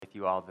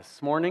you all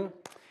this morning.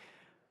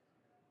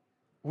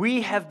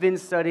 We have been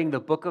studying the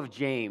book of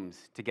James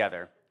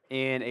together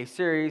in a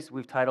series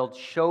we've titled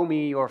Show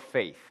Me Your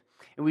Faith.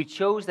 And we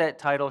chose that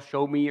title,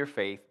 Show Me Your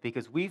Faith,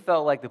 because we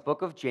felt like the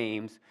book of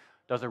James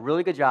does a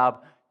really good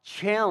job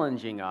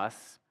challenging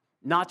us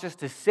not just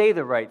to say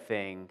the right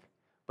thing,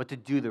 but to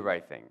do the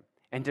right thing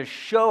and to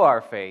show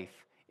our faith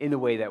in the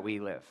way that we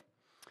live.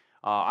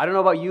 I don't know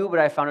about you, but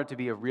I found it to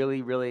be a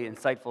really, really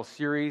insightful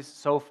series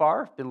so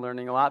far. Been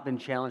learning a lot, been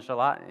challenged a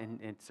lot, and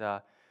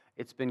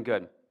it's been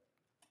good.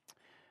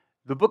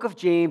 The book of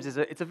James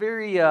it's a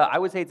very, I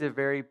would say it's a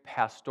very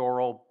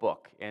pastoral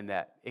book in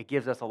that it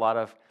gives us a lot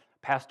of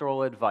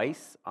pastoral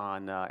advice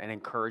on and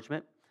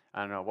encouragement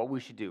on what we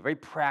should do. Very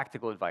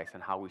practical advice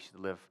on how we should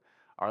live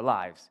our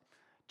lives.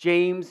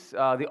 James,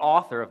 the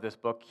author of this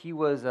book, he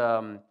was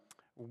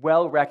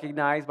well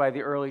recognized by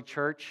the early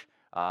church.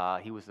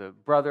 He was the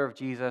brother of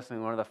Jesus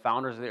and one of the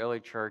founders of the early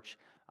church.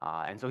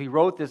 And so he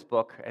wrote this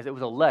book, as it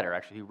was a letter,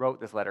 actually. He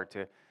wrote this letter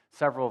to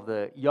several of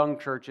the young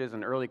churches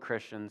and early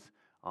Christians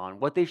on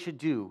what they should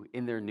do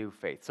in their new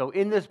faith. So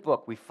in this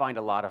book, we find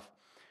a lot of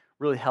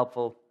really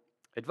helpful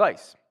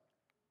advice.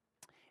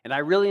 And I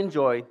really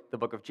enjoy the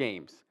book of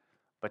James.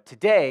 But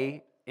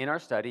today, in our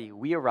study,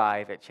 we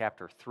arrive at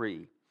chapter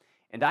 3.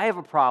 And I have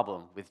a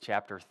problem with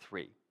chapter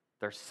 3.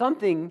 There's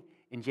something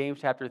in James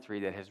chapter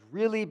 3 that has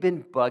really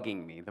been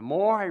bugging me. The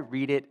more I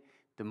read it,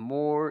 the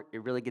more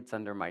it really gets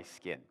under my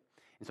skin.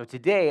 And so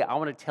today, I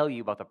want to tell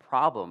you about the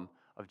problem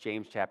of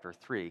James chapter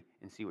 3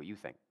 and see what you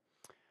think.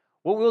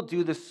 What we'll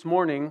do this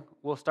morning,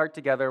 we'll start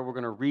together. We're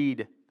going to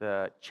read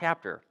the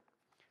chapter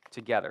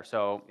together.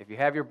 So if you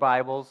have your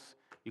Bibles,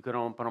 you can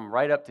open them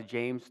right up to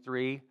James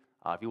 3.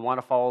 If you want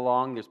to follow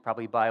along, there's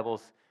probably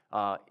Bibles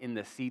in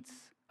the seats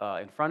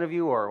in front of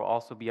you, or will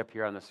also be up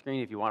here on the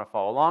screen if you want to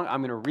follow along. I'm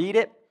going to read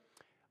it.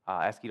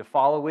 Ask you to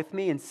follow with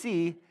me and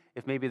see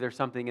if maybe there's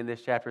something in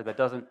this chapter that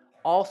doesn't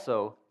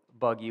also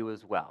bug you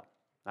as well.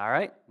 All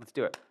right, let's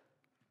do it.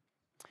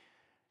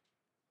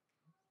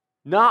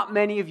 Not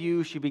many of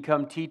you should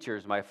become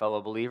teachers, my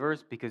fellow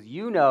believers, because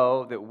you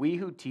know that we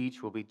who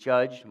teach will be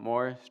judged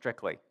more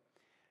strictly.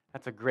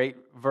 That's a great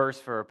verse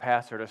for a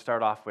pastor to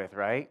start off with,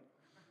 right?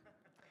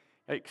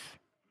 Thanks.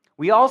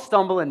 We all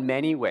stumble in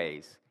many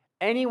ways.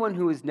 Anyone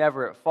who is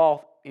never at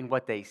fault in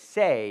what they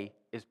say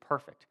is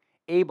perfect,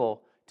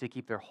 able to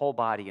keep their whole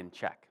body in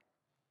check.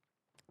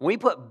 When we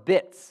put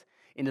bits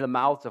into the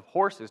mouths of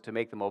horses to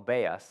make them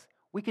obey us,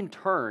 we can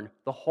turn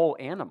the whole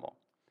animal.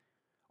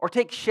 Or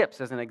take ships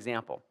as an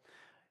example.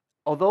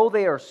 Although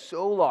they are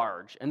so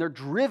large and they're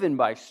driven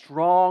by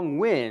strong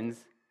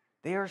winds,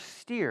 they are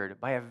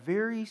steered by a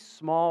very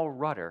small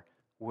rudder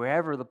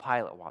wherever the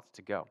pilot wants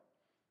to go.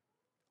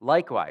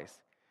 Likewise,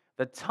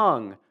 the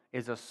tongue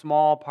is a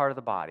small part of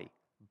the body,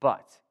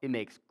 but it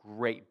makes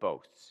great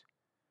boasts.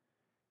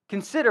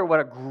 Consider what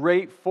a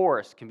great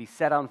forest can be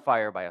set on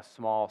fire by a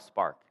small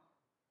spark.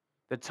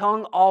 The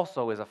tongue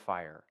also is a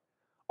fire,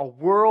 a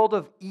world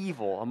of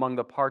evil among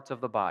the parts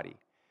of the body.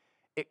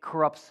 It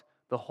corrupts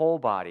the whole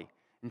body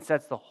and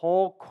sets the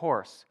whole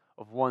course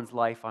of one's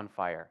life on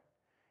fire,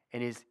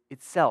 and is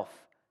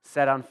itself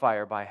set on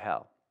fire by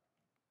hell.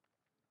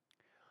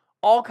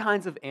 All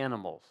kinds of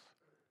animals,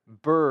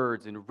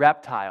 birds and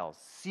reptiles,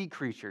 sea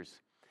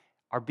creatures,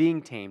 are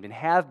being tamed and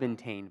have been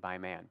tamed by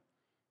man.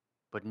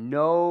 But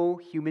no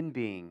human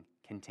being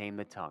can tame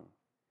the tongue.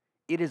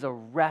 It is a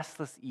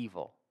restless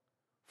evil,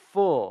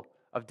 full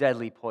of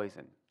deadly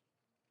poison.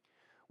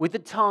 With the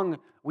tongue,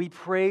 we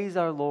praise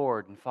our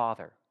Lord and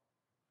Father,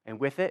 and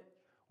with it,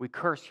 we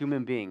curse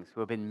human beings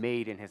who have been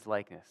made in His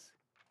likeness.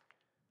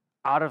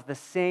 Out of the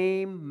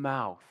same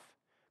mouth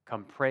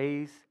come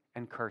praise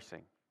and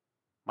cursing.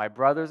 My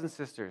brothers and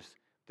sisters,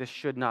 this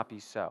should not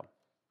be so.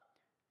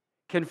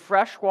 Can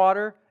fresh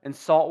water and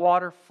salt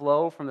water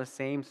flow from the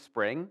same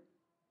spring?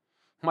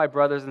 My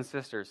brothers and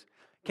sisters,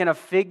 can a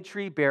fig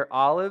tree bear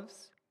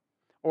olives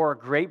or a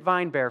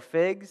grapevine bear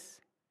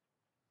figs?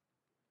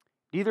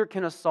 Neither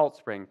can a salt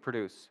spring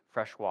produce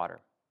fresh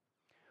water.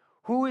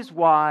 Who is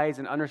wise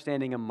and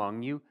understanding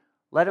among you?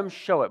 Let him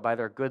show it by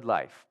their good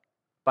life,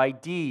 by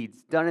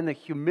deeds done in the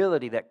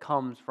humility that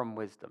comes from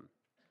wisdom.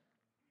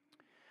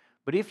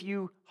 But if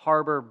you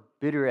harbor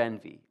bitter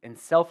envy and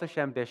selfish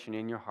ambition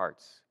in your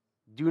hearts,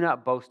 do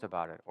not boast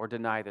about it or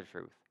deny the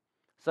truth.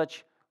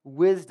 Such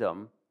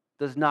wisdom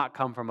does not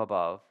come from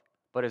above,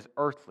 but is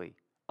earthly,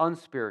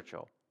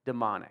 unspiritual,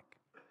 demonic.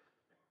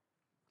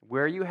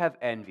 Where you have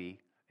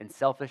envy and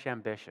selfish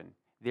ambition,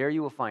 there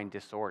you will find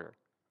disorder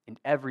and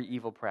every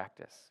evil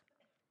practice.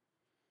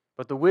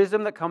 But the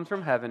wisdom that comes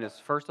from heaven is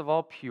first of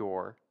all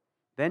pure,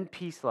 then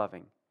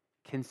peace-loving,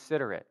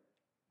 considerate,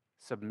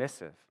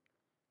 submissive,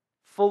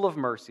 full of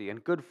mercy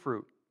and good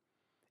fruit,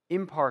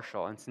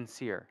 impartial and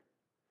sincere.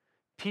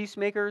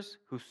 Peacemakers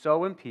who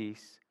sow in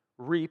peace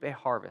reap a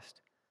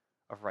harvest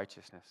of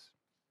righteousness.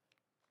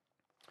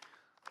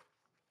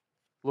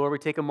 Lord, we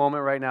take a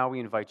moment right now. We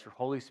invite your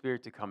Holy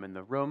Spirit to come in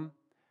the room.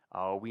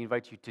 We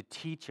invite you to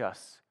teach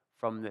us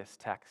from this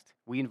text.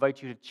 We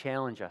invite you to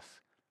challenge us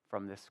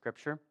from this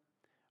scripture.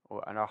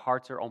 and our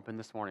hearts are open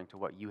this morning to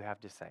what you have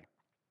to say.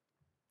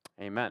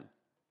 Amen.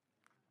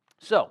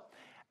 So,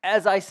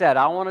 as I said,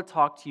 I want to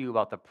talk to you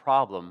about the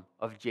problem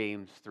of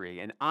James 3,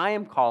 and I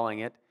am calling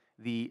it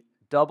the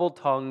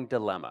double-tongued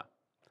dilemma.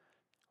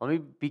 Let me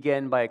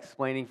begin by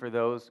explaining for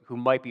those who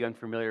might be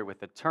unfamiliar with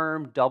the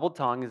term. Double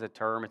tongue is a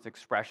term, it's an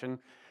expression.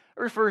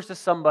 It refers to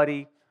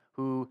somebody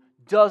who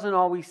doesn't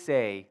always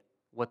say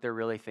what they're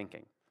really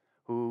thinking,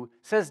 who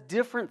says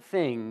different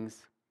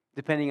things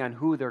depending on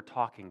who they're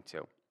talking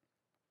to.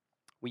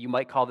 Well, you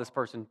might call this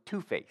person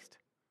two-faced.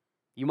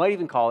 You might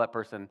even call that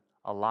person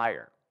a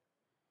liar.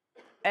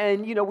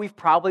 And, we've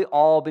probably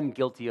all been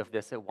guilty of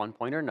this at one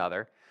point or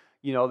another.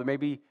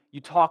 Maybe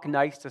you talk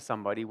nice to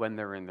somebody when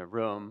they're in the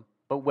room,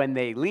 but when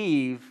they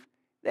leave,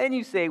 then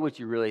you say what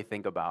you really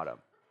think about them.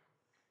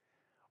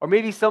 Or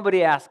maybe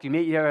somebody asks you,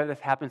 maybe this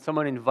happens,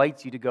 someone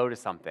invites you to go to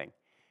something,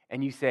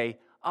 and you say,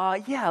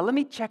 yeah, let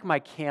me check my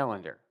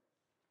calendar.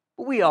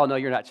 But we all know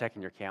you're not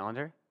checking your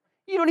calendar.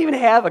 You don't even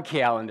have a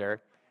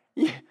calendar.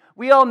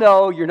 We all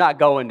know you're not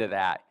going to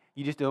that.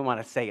 You just don't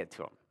want to say it to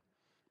them.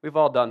 We've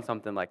all done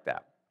something like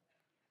that.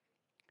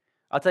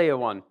 I'll tell you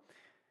one.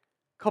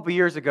 A couple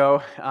years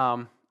ago,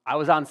 I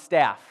was on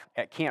staff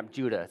at Camp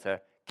Judah. It's a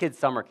kids'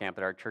 summer camp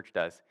that our church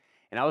does.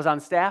 And I was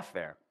on staff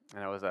there,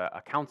 and I was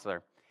a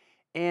counselor.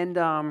 And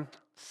I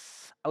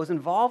was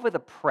involved with a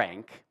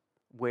prank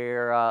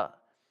where,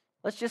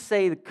 let's just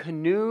say the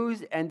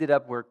canoes ended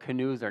up where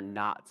canoes are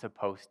not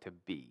supposed to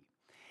be.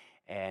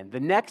 And the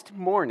next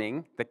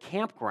morning, the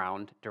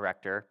campground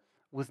director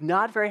was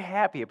not very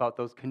happy about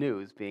those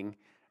canoes being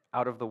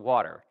out of the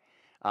water.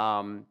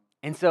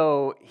 And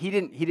so he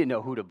didn't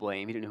know who to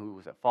blame. He didn't know who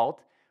was at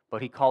fault.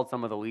 But he called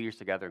some of the leaders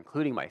together,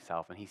 including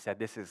myself, and he said,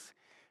 "This is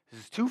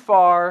too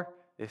far.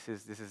 This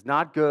is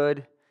not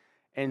good."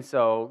 And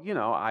so,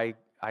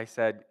 I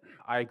said,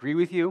 "I agree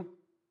with you.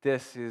 We're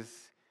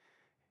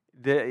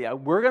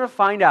going to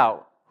find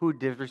out who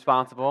is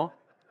responsible.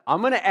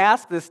 I'm going to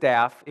ask the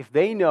staff if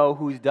they know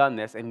who's done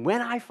this, and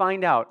when I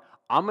find out,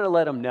 I'm going to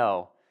let them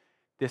know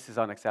this is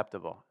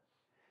unacceptable."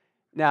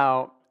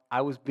 Now,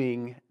 I was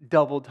being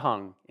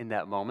double-tongued in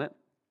that moment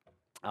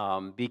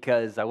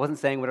because I wasn't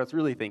saying what I was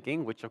really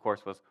thinking, which, of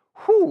course, was,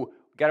 whew,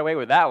 got away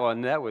with that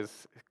one. That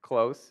was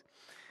close.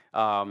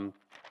 Double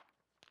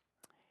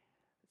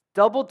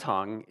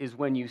tongue is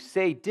when you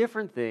say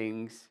different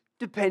things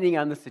depending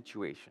on the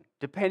situation,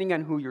 depending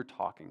on who you're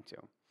talking to.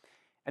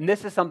 And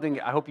this is something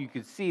I hope you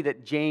could see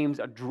that James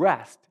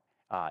addressed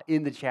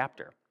in the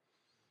chapter.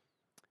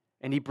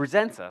 And he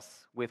presents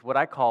us with what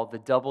I call the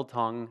double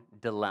tongue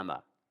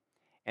dilemma.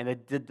 And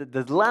the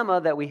dilemma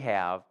that we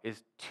have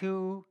is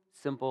two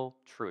simple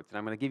truths. And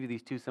I'm going to give you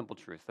these two simple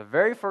truths. The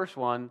very first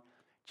one,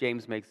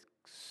 James makes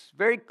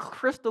very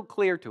crystal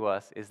clear to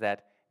us, is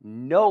that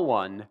no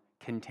one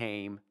can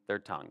tame their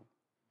tongue.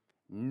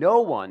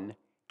 No one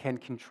can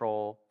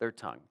control their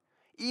tongue.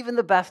 Even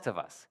the best of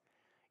us,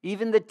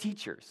 even the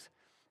teachers,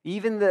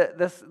 even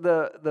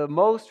the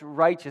most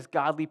righteous,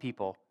 godly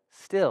people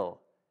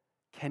still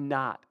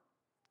cannot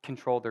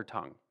control their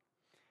tongue.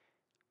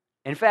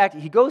 In fact,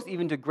 he goes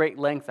even to great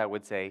lengths, I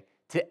would say,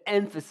 to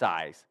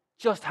emphasize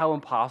just how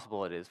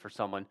impossible it is for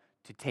someone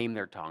to tame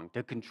their tongue,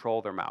 to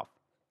control their mouth.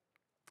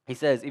 He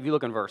says, if you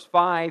look in verse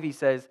 5, he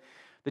says,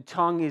 the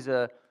tongue is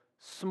a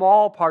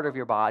small part of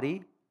your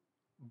body,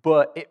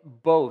 but it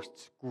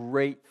boasts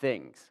great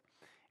things.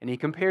 And he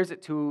compares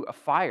it to a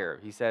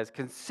fire. He says,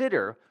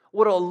 consider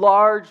what a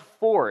large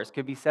forest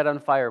could be set on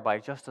fire by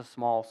just a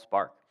small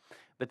spark.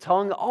 The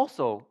tongue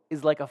also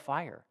is like a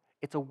fire.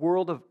 It's a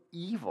world of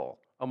evil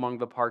among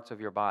the parts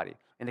of your body,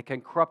 and it can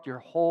corrupt your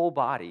whole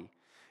body,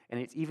 and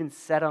it's even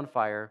set on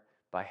fire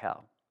by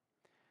hell.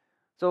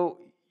 So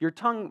your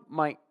tongue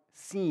might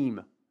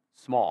seem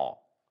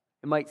small.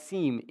 It might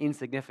seem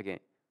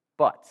insignificant,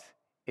 but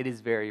it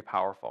is very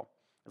powerful.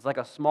 It's like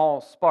a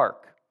small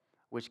spark,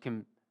 which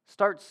can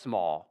start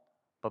small,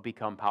 but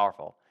become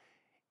powerful.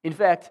 In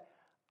fact,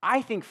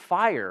 I think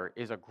fire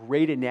is a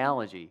great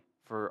analogy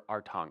for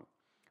our tongue,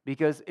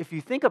 because if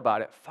you think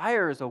about it,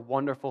 fire is a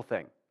wonderful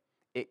thing.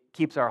 It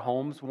keeps our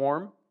homes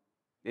warm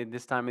in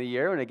this time of the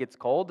year. When it gets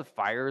cold, the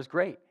fire is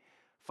great.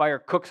 Fire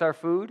cooks our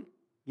food.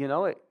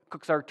 It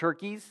cooks our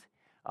turkeys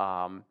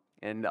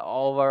and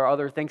all of our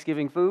other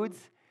Thanksgiving foods.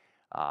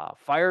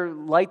 Fire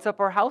lights up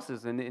our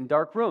houses in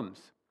dark rooms.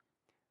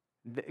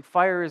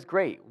 Fire is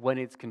great when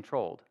it's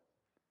controlled.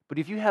 But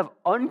if you have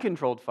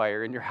uncontrolled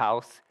fire in your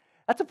house,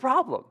 that's a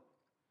problem.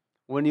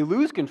 When you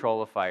lose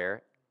control of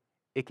fire,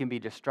 it can be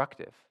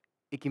destructive.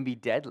 It can be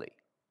deadly.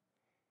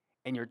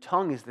 And your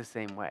tongue is the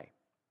same way.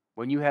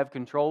 When you have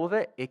control of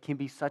it, it can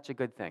be such a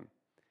good thing.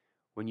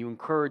 When you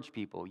encourage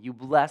people, you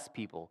bless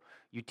people,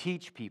 you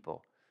teach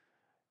people,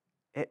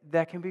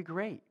 that can be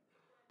great.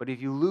 But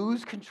if you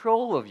lose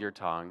control of your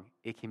tongue,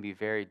 it can be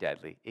very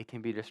deadly. It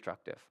can be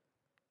destructive.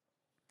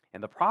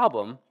 And the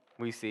problem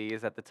we see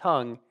is that the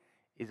tongue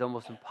is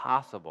almost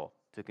impossible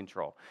to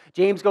control.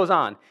 James goes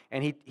on,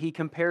 and he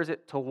compares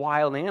it to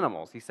wild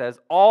animals. He says,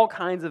 all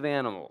kinds of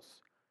animals,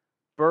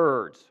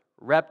 birds,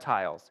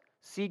 reptiles,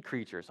 sea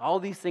creatures, all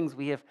these things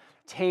we have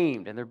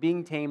tamed, and they're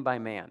being tamed by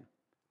man,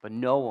 but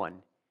no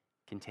one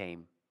can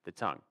tame the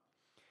tongue.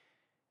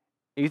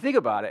 And you think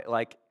about it,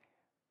 like,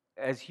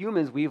 as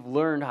humans, we've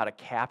learned how to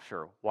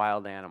capture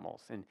wild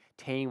animals and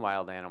tame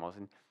wild animals,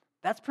 and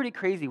that's pretty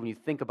crazy when you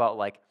think about,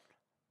 like,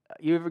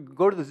 you ever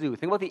go to the zoo,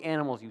 think about the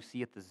animals you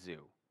see at the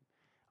zoo.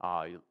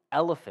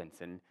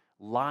 Elephants and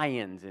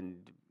lions and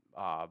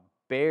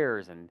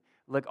bears and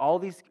like all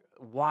these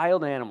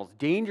wild animals,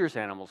 dangerous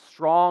animals,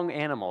 strong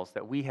animals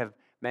that we have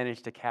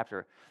managed to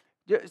capture.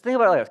 Just think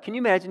about it like this. Can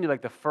you imagine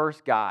like the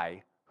first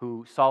guy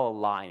who saw a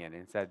lion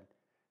and said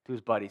to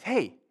his buddies,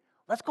 "Hey,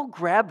 let's go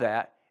grab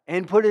that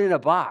and put it in a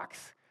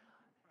box.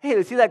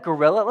 Hey, see that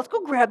gorilla? Let's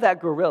go grab that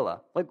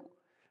gorilla." Like,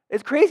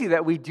 it's crazy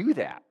that we do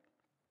that.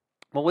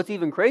 Well, what's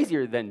even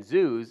crazier than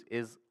zoos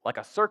is like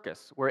a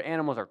circus where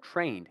animals are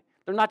trained.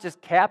 They're not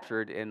just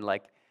captured and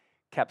like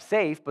kept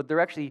safe, but they're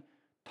actually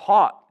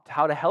taught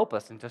how to help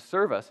us and to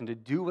serve us and to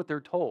do what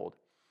they're told.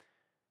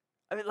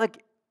 I mean,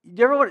 like,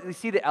 you ever want to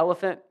see the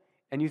elephant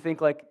and you think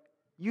like,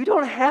 you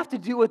don't have to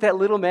do what that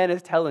little man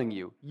is telling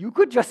you. You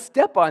could just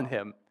step on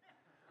him.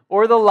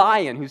 Or the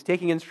lion who's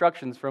taking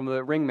instructions from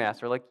the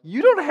ringmaster. Like,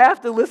 you don't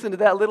have to listen to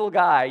that little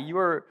guy. You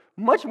are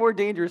much more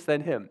dangerous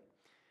than him.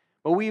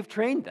 But we've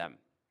trained them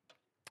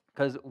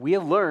because we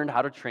have learned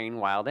how to train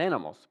wild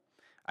animals.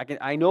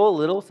 I know a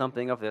little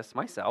something of this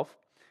myself.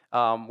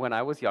 When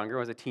I was younger, I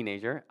was a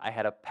teenager, I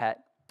had a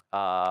pet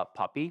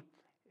puppy.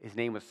 His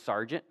name was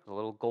Sergeant, a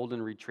little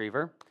golden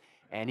retriever,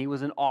 and he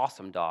was an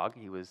awesome dog.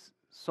 He was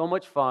so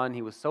much fun.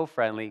 He was so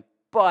friendly,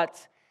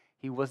 but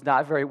he was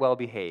not very well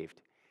behaved.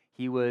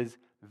 He was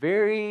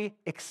very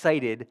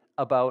excited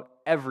about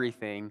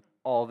everything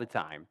all the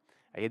time.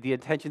 He had the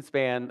attention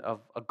span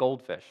of a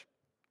goldfish.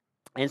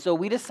 And so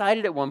we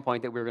decided at one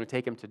point that we were going to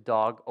take him to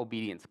dog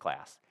obedience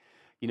class.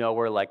 You know,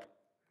 where like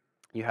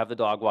you have the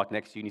dog walk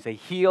next to you and you say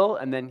heel,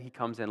 and then he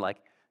comes in like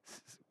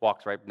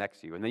walks right next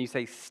to you. And then you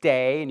say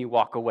stay and you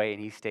walk away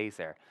and he stays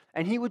there.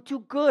 And he would do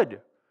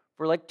good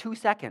for like 2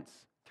 seconds,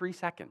 3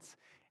 seconds.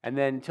 And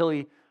then until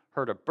he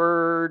heard a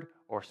bird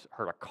or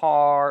heard a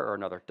car or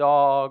another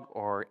dog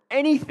or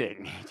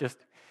anything.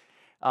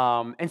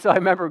 And so I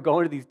remember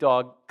going to these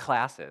dog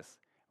classes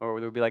where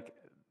there would be like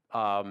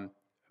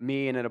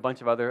me and then a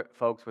bunch of other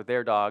folks with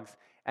their dogs.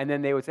 And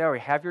then they would say, all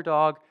right, have your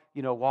dog,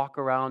 walk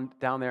around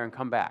down there and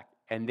come back.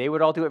 And they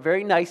would all do it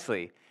very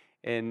nicely.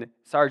 And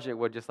Sergeant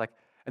would just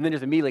and then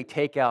just immediately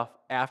take off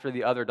after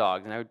the other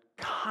dogs. And I would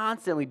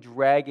constantly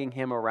dragging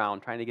him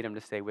around, trying to get him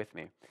to stay with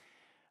me.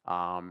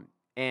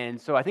 And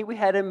so I think we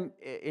had him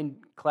in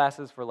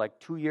classes for like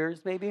 2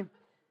 years maybe. And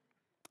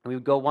we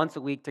would go once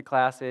a week to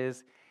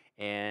classes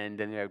and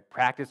then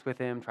practice with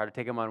him, try to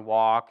take him on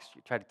walks,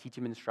 try to teach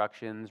him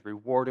instructions,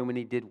 reward him when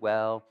he did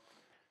well.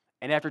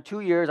 And after 2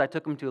 years, I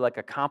took him to like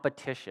a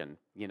competition,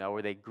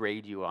 where they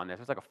grade you on this. It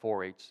was like a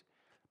 4-H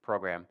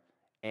program.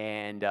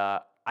 And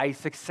I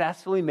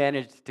successfully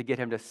managed to get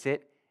him to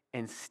sit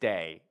and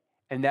stay.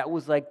 And that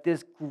was like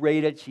this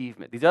great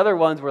achievement. These other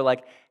ones were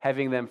like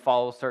having them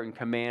follow certain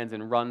commands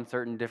and run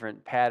certain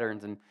different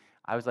patterns. And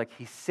I was like,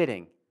 he's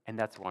sitting, and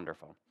that's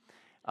wonderful.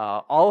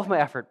 All of my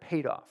effort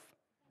paid off.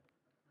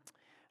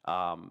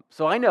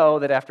 So I know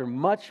that after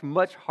much,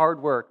 much hard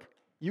work,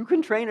 you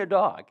can train a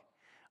dog.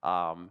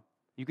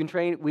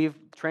 We've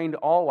trained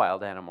all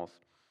wild animals.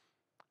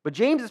 But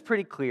James is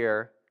pretty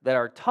clear that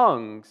our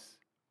tongues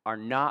are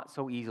not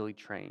so easily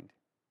trained.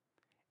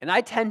 And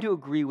I tend to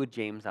agree with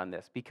James on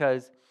this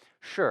because,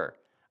 sure,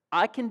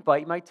 I can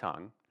bite my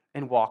tongue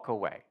and walk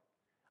away.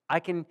 I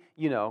can,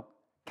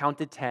 count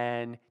to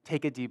 10,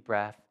 take a deep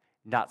breath,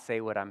 not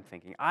say what I'm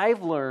thinking.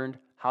 I've learned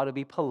how to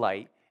be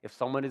polite. If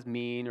someone is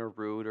mean or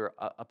rude or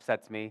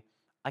upsets me,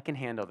 I can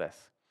handle this.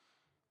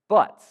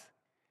 But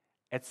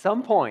at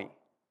some point,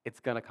 it's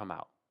going to come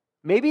out.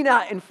 Maybe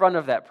not in front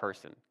of that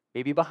person.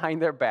 Maybe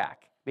behind their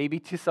back. Maybe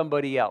to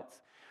somebody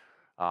else.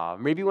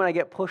 Maybe when I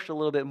get pushed a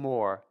little bit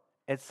more,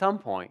 at some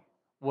point,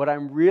 what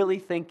I'm really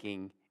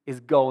thinking is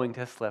going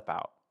to slip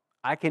out.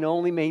 I can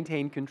only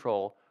maintain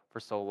control for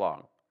so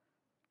long.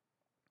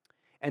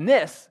 And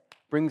this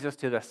brings us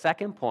to the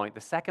second point, the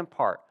second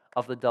part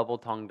of the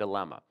double-tongue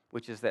dilemma,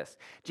 which is this.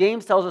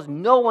 James tells us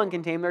no one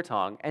can tame their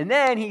tongue, and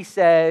then he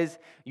says,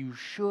 you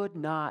should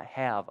not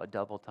have a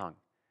double tongue.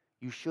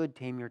 You should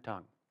tame your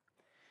tongue.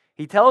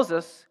 He tells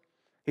us,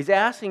 he's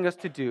asking us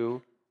to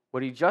do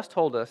what he just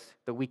told us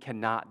that we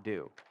cannot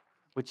do,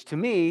 which to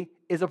me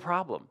is a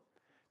problem.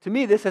 To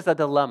me, this is a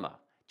dilemma.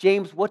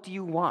 James, what do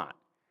you want?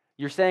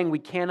 You're saying we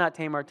cannot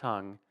tame our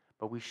tongue,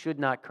 but we should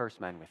not curse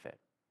men with it.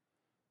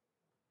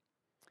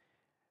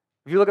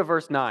 If you look at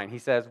verse 9, he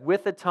says,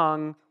 with the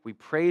tongue we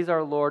praise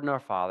our Lord and our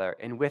Father,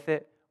 and with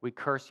it we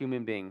curse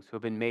human beings who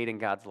have been made in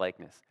God's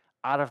likeness.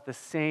 Out of the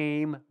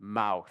same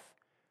mouth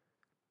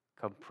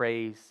come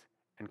praise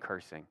and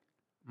cursing.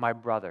 My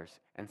brothers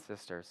and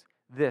sisters,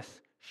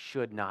 this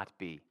should not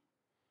be.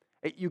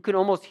 You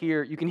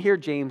can hear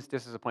James'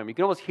 disappointment. You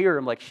can almost hear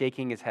him like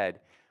shaking his head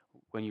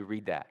when you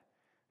read that.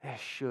 This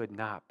should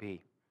not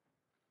be.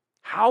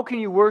 How can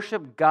you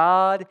worship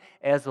God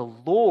as a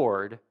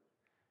Lord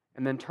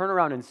and then turn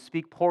around and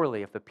speak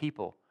poorly of the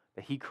people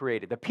that he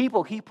created, the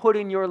people he put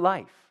in your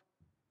life.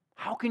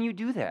 How can you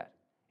do that?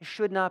 It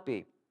should not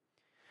be.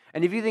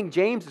 And if you think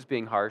James is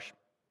being harsh,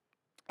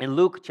 in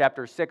Luke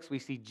chapter 6, we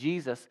see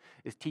Jesus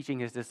is teaching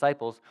his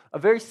disciples a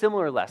very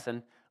similar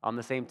lesson on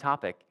the same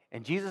topic.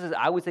 And Jesus is,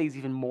 I would say, he's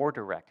even more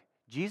direct.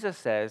 Jesus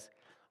says,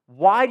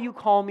 "Why do you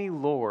call me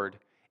Lord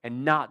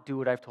and not do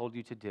what I've told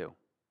you to do?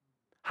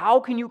 How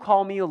can you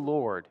call me a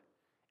Lord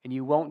and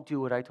you won't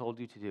do what I told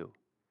you to do?"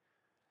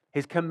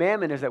 His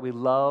commandment is that we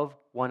love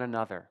one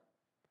another.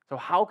 So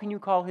how can you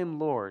call him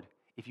Lord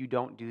if you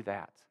don't do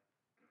that?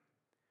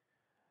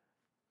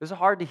 This is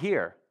hard to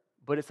hear,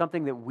 but it's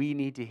something that we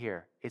need to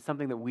hear. It's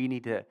something that we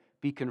need to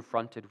be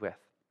confronted with.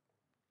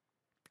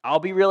 I'll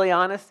be really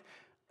honest,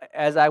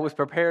 as I was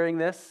preparing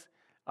this,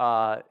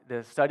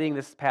 studying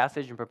this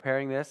passage and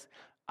preparing this,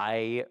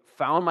 I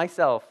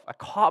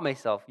caught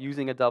myself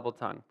using a double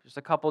tongue just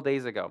a couple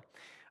days ago.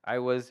 I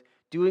was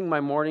doing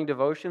my morning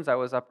devotions. I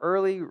was up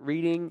early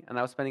reading, and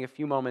I was spending a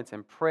few moments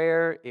in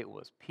prayer. It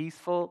was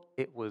peaceful.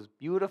 It was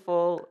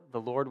beautiful. The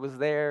Lord was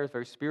there. It was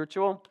very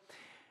spiritual.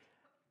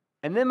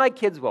 And then my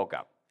kids woke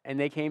up, and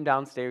they came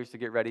downstairs to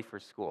get ready for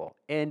school.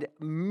 And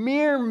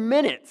mere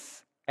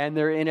minutes, and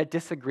they're in a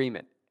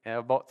disagreement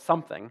about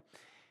something.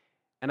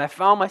 And I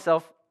found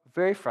myself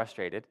very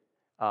frustrated,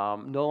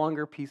 no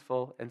longer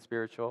peaceful and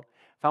spiritual.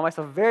 Found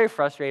myself very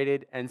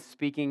frustrated and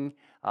speaking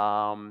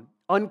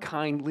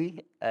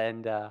unkindly,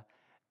 and I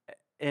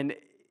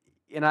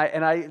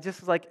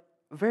just was like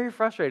very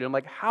frustrated. I'm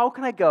like, how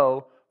can I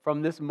go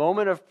from this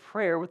moment of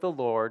prayer with the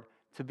Lord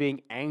to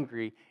being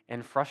angry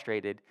and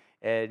frustrated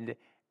and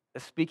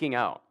speaking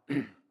out?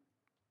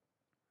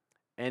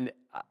 And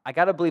I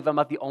got to believe I'm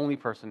not the only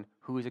person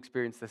who has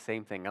experienced the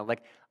same thing.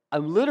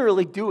 I'm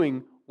literally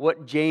doing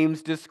what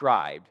James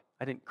described.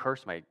 I didn't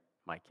curse my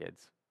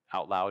kids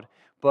out loud,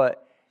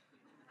 but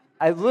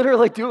I'm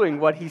literally doing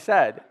what he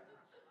said.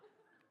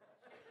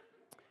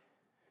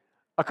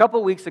 A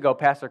couple weeks ago,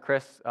 Pastor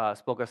Chris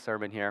spoke a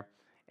sermon here,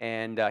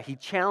 and he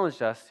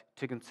challenged us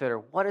to consider,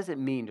 what does it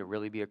mean to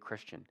really be a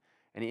Christian?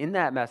 And in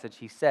that message,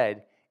 he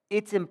said,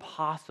 it's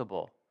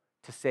impossible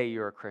to say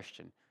you're a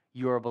Christian,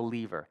 you're a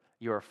believer,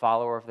 you're a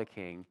follower of the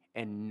King,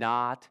 and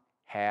not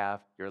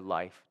have your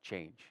life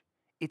change.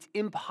 It's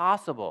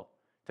impossible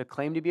to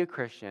claim to be a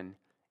Christian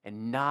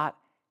and not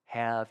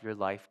have your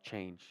life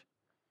change.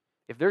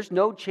 If there's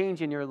no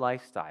change in your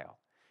lifestyle,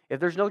 if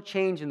there's no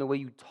change in the way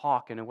you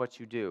talk and in what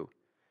you do,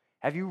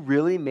 have you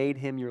really made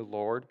him your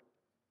Lord?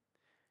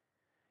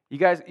 You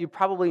guys, you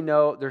probably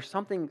know there's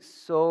something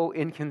so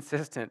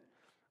inconsistent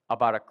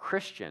about a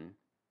Christian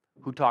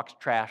who talks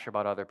trash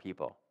about other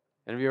people.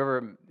 And have you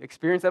ever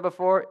experienced that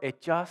before?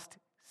 It just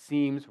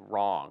seems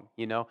wrong,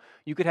 you know?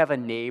 You could have a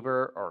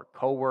neighbor or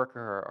coworker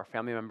or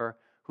family member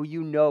who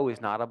you know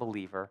is not a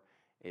believer,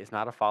 is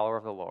not a follower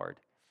of the Lord.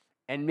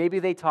 And maybe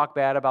they talk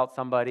bad about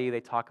somebody,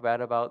 they talk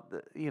bad about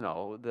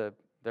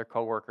their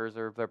coworkers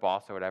or their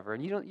boss or whatever,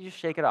 and you just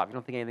shake it off. You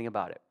don't think anything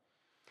about it.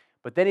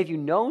 But then if you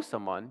know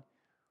someone,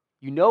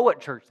 you know what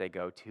church they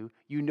go to,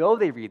 you know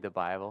they read the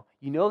Bible,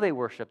 you know they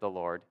worship the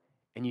Lord,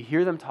 and you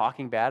hear them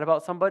talking bad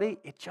about somebody,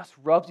 it just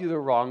rubs you the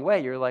wrong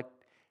way. You're like,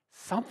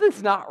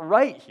 something's not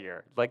right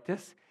here. Like,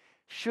 this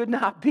should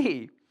not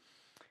be.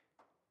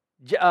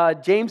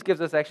 James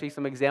gives us actually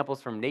some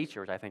examples from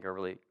nature, which I think are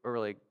a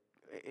really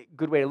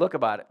good way to look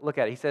at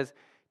it. He says,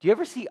 do you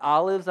ever see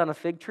olives on a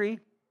fig tree?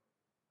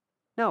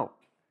 No.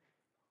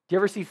 Do you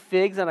ever see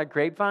figs on a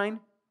grapevine?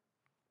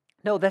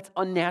 No, that's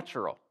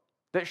unnatural.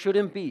 That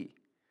shouldn't be.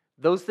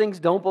 Those things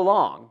don't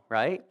belong,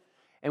 right?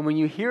 And when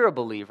you hear a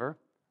believer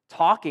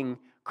talking,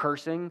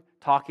 cursing,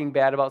 talking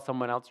bad about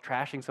someone else,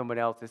 trashing someone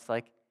else, it's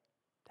like,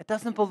 that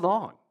doesn't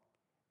belong.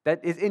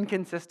 That is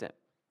inconsistent.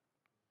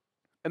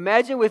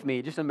 Imagine with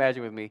me, this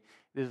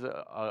is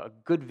a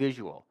good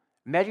visual.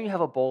 Imagine you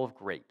have a bowl of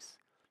grapes,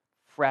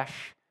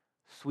 fresh,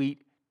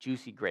 sweet,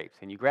 juicy grapes,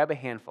 and you grab a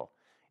handful,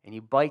 and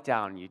you bite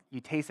down, and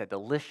you taste that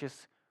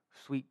delicious,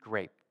 sweet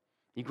grape.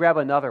 You grab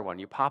another one,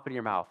 you pop it in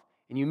your mouth,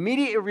 and you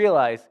immediately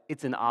realize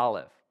it's an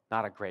olive,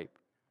 not a grape.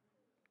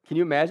 Can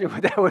you imagine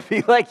what that would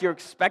be like? You're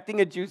expecting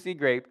a juicy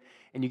grape,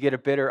 and you get a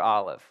bitter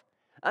olive.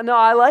 No,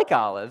 I like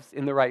olives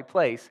in the right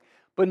place,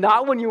 but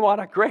not when you want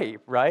a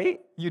grape,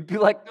 right? You'd be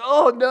like,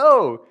 oh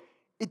no,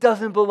 it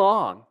doesn't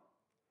belong.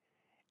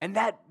 And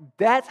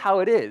that's how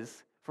it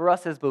is for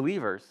us as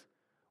believers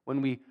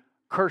when we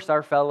curse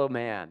our fellow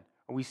man,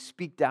 or we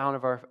speak down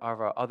of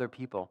our other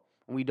people,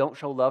 and we don't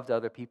show love to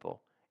other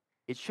people.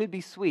 It should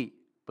be sweet,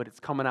 but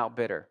it's coming out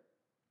bitter.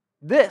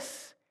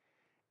 This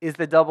is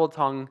the double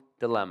tongue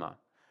dilemma.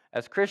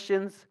 As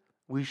Christians,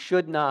 we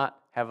should not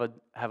have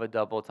a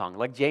double tongue.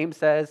 Like James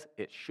says,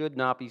 it should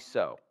not be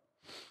so.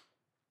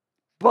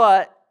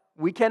 But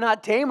we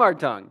cannot tame our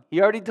tongue.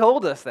 He already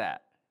told us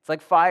that. It's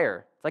like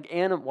fire. It's like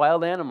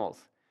wild animals.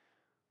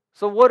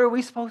 So what are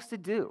we supposed to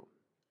do?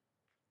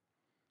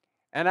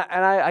 And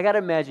I got to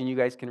imagine you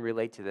guys can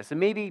relate to this. And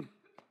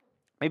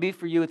maybe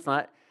for you it's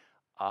not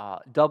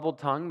double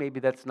tongue. Maybe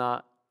that's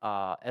not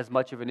as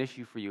much of an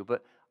issue for you.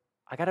 But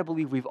I got to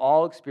believe we've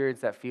all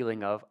experienced that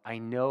feeling of, I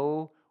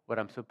know what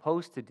I'm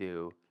supposed to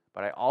do,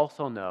 but I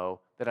also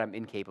know that I'm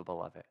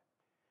incapable of it.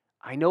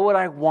 I know what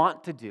I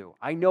want to do.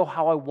 I know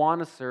how I want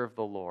to serve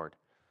the Lord,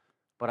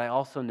 but I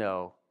also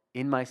know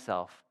in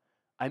myself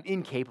I'm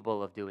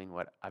incapable of doing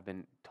what I've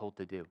been told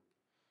to do.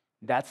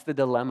 That's the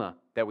dilemma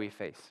that we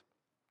face.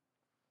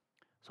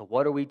 So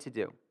what are we to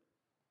do?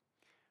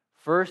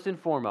 First and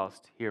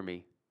foremost, hear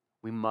me,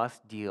 we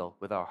must deal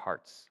with our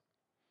hearts.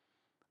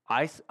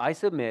 I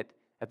submit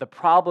that the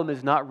problem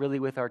is not really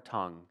with our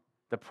tongue.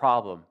 The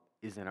problem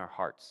is in our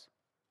hearts.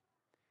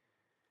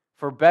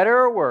 For better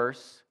or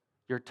worse,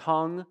 your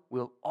tongue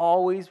will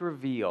always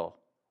reveal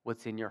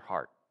what's in your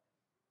heart.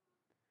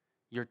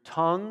 Your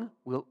tongue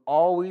will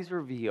always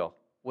reveal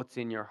what's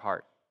in your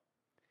heart.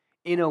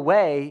 In a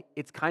way,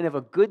 it's kind of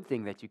a good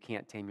thing that you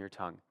can't tame your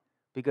tongue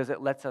because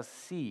it lets us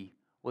see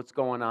what's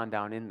going on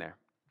down in there.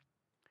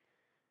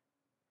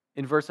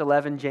 In verse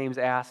 11, James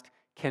asked,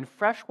 "Can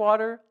fresh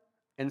water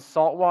and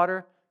salt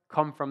water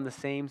come from the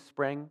same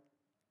spring?"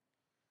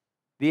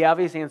 The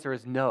obvious answer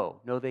is no.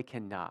 No, they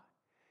cannot.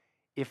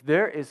 If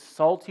there is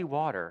salty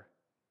water,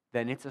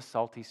 then it's a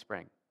salty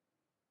spring.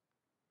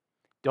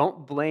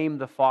 Don't blame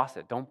the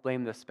faucet. Don't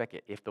blame the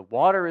spigot. If the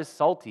water is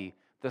salty,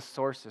 the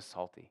source is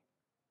salty.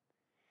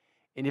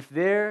 And if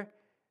there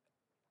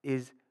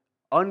is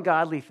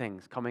ungodly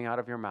things coming out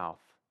of your mouth,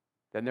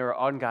 then there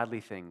are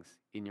ungodly things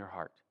in your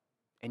heart.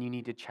 And you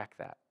need to check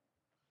that.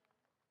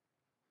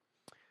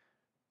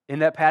 In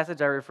that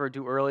passage I referred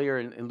to earlier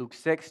in Luke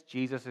 6,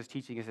 Jesus is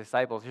teaching his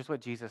disciples. Here's what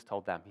Jesus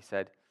told them. He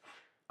said,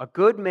 "A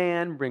good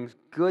man brings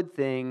good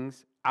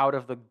things out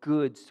of the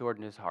good stored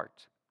in his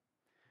heart.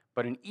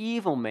 But an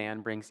evil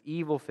man brings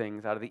evil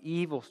things out of the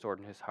evil stored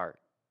in his heart.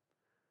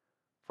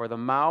 For the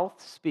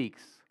mouth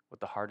speaks what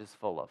the heart is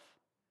full of."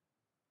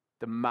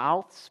 The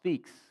mouth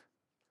speaks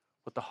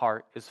what the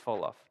heart is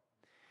full of.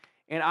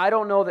 And I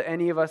don't know that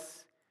any of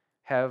us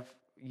have,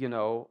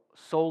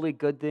 solely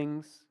good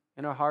things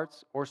in our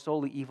hearts or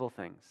solely evil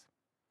things.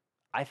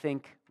 I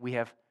think we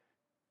have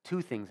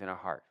two things in our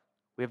heart.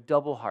 We have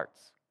double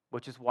hearts,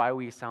 which is why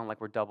we sound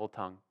like we're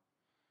double-tongued.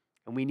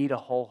 And we need a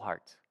whole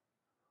heart.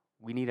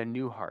 We need a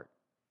new heart.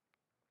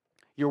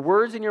 Your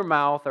words in your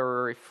mouth are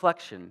a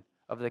reflection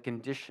of the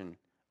condition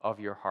of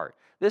your heart.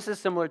 This is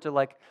similar to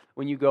like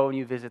when you go and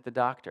you visit the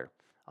doctor.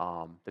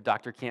 The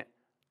doctor can't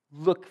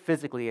look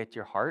physically at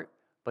your heart,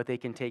 but they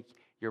can take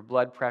your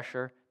blood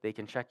pressure, they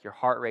can check your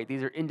heart rate.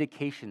 These are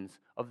indications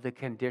of the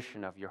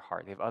condition of your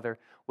heart. They have other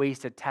ways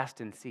to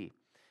test and see.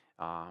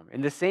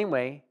 In the same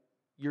way,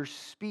 your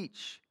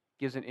speech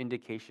gives an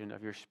indication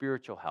of your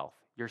spiritual health.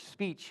 Your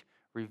speech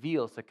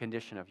reveals the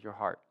condition of your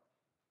heart.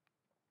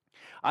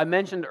 I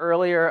mentioned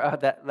earlier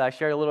that I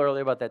shared a little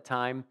earlier about that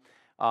time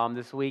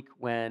this week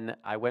when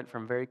I went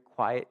from very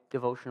quiet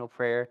devotional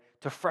prayer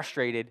to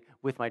frustrated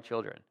with my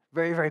children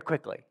very, very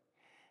quickly.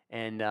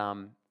 And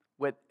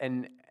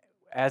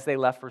as they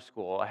left for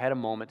school, I had a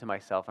moment to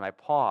myself and I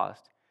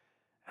paused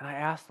and I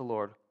asked the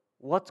Lord,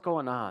 what's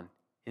going on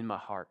in my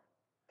heart?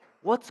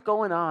 What's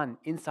going on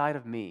inside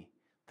of me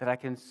that I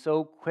can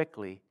so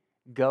quickly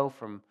go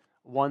from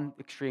one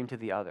extreme to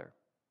the other?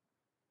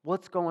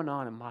 What's going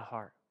on in my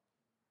heart?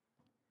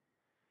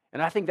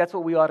 And I think that's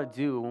what we ought to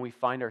do when we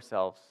find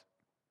ourselves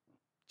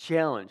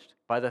challenged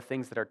by the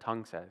things that our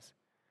tongue says,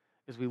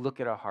 is we look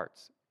at our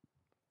hearts.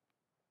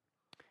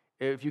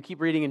 If you keep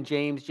reading in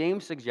James,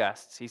 James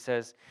suggests, he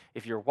says,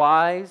 if you're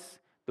wise,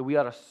 that we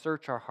ought to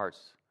search our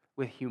hearts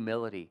with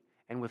humility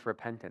and with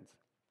repentance.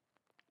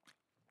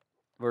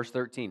 Verse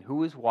 13,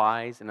 who is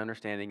wise and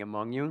understanding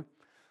among you?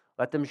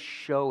 Let them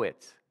show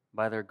it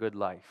by their good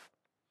life,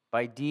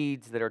 by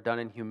deeds that are done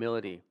in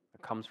humility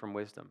that comes from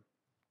wisdom.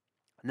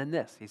 And then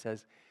this, he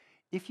says,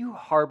 if you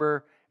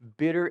harbor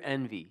bitter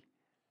envy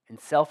and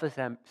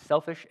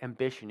selfish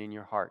ambition in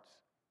your hearts,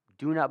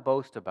 do not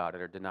boast about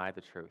it or deny the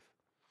truth.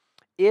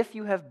 If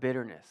you have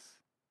bitterness,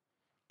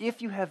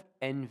 if you have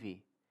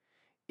envy,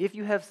 if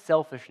you have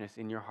selfishness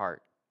in your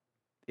heart,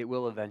 it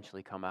will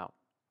eventually come out.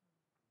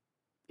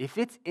 If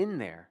it's in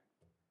there,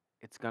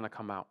 it's going to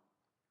come out.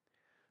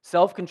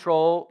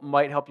 Self-control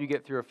might help you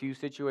get through a few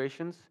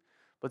situations,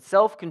 but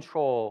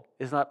self-control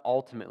is not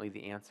ultimately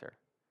the answer.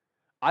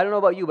 I don't know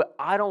about you, but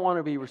I don't want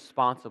to be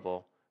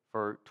responsible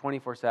for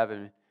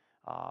 24/7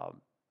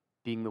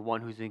 being the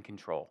one who's in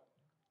control.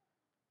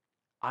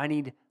 I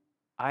need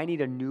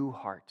a new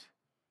heart.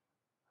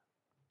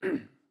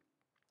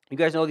 You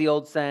guys know the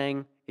old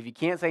saying, if you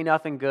can't say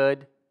nothing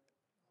good,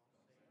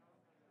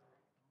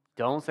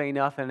 don't say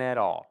nothing at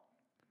all.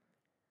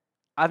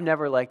 I've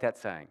never liked that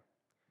saying.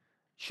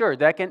 Sure,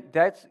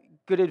 that's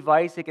good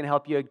advice. It can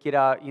help you get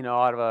out,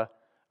 out of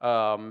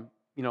a,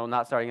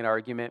 not starting an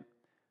argument.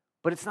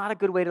 But it's not a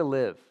good way to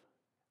live.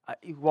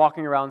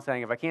 Walking around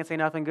saying, if I can't say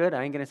nothing good,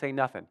 I ain't going to say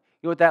nothing.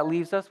 You know what that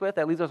leaves us with?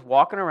 That leaves us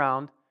walking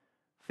around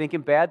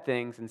thinking bad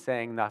things and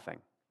saying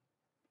nothing.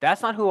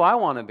 That's not who I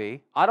want to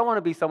be. I don't want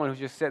to be someone who's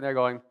just sitting there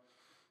going,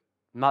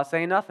 I'm not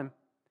saying nothing.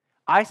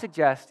 I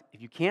suggest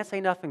if you can't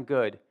say nothing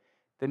good,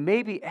 then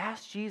maybe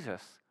ask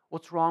Jesus,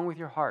 what's wrong with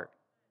your heart?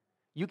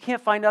 You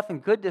can't find nothing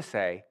good to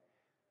say.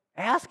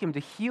 Ask him to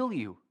heal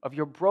you of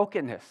your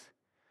brokenness,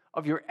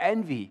 of your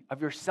envy,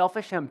 of your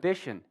selfish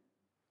ambition.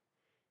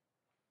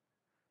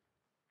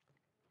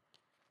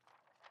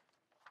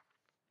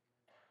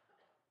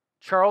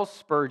 Charles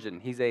Spurgeon,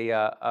 he's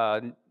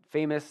a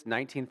famous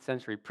 19th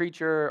century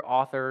preacher,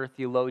 author,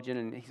 theologian,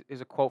 and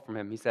here's a quote from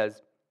him. He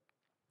says,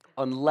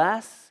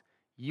 "Unless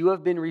you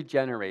have been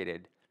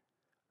regenerated,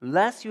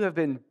 unless you have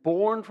been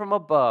born from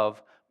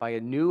above by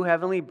a new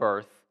heavenly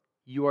birth,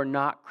 you are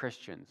not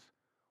Christians.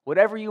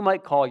 Whatever you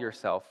might call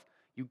yourself,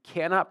 you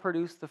cannot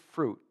produce the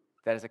fruit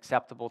that is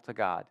acceptable to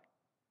God.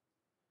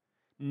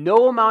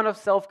 No amount of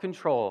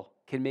self-control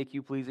can make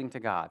you pleasing to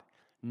God.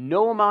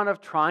 No amount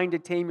of trying to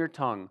tame your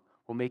tongue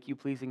will make you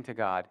pleasing to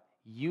God.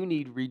 You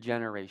need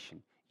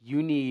regeneration.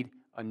 You need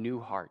a new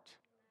heart."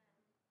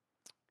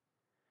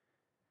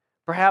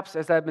 Perhaps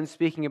as I've been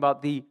speaking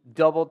about the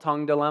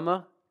double-tongue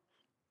dilemma,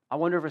 I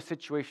wonder if a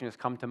situation has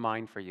come to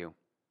mind for you.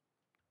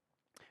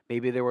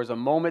 Maybe there was a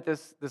moment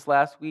this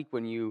last week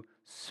when you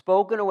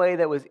spoke in a way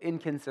that was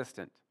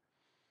inconsistent.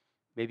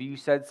 Maybe you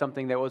said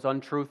something that was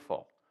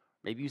untruthful.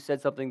 Maybe you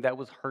said something that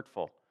was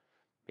hurtful.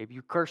 Maybe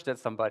you cursed at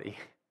somebody.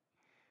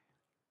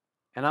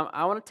 And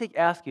I want to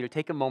ask you to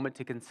take a moment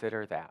to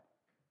consider that.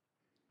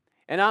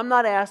 And I'm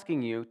not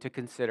asking you to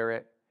consider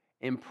it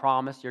and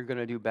promise you're going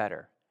to do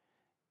better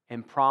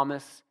and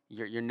promise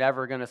you're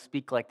never going to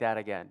speak like that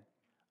again.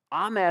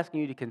 I'm asking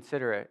you to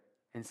consider it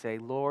and say,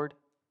 Lord,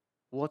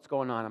 what's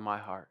going on in my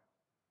heart?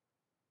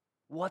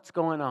 What's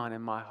going on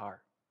in my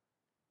heart?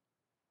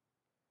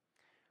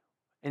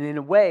 And in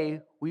a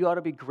way, we ought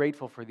to be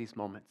grateful for these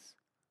moments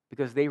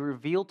because they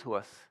reveal to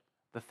us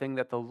the thing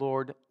that the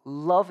Lord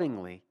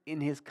lovingly,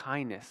 in His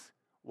kindness,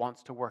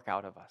 wants to work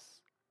out of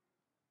us.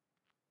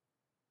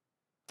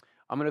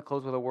 I'm going to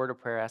close with a word of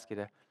prayer. I ask you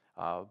to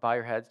bow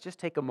your heads. Just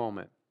take a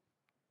moment.